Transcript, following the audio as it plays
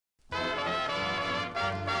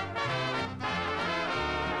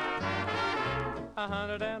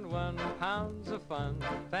101 pounds of fun.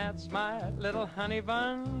 That's my little honey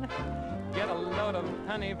bun. Get a load of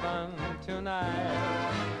honey bun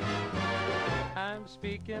tonight. I'm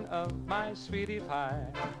speaking of my sweetie pie,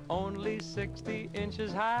 only 60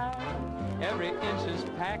 inches high. Every inch is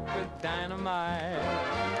packed with dynamite.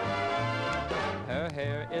 Her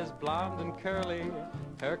hair is blonde and curly,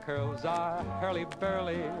 her curls are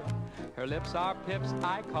hurly-burly. Her lips are pips,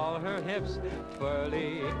 I call her hips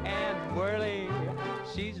twirly and whirly.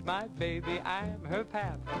 She's my baby, I'm her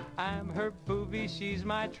pap. I'm her booby, she's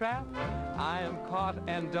my trap. I am caught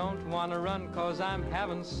and don't want to run, 'cause I'm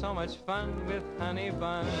having so much fun with honey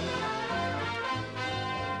bun.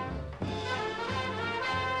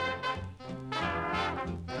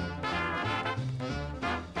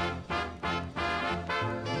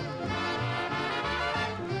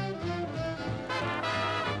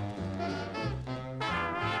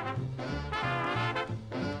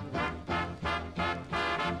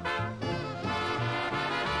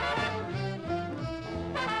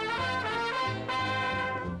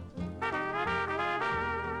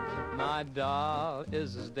 My doll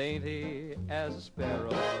is as dainty as a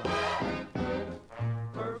sparrow.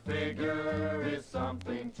 Her figure is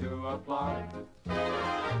something to applaud.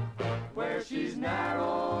 Where she's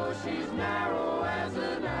narrow as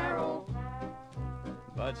an arrow.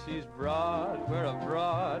 But she's broad where a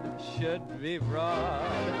broad should be broad.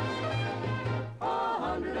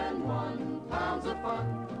 101 pounds of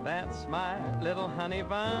fun. That's my little honey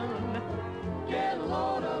bun. Get a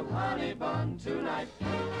load of honey bun tonight.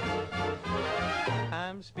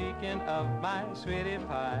 I'm speaking of my sweetie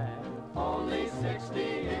pie, only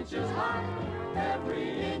 60 inches high.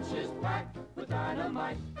 Every inch is packed with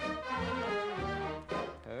dynamite.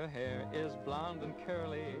 Her hair is blonde and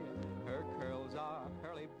curly, her curls are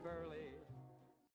hurly-burly.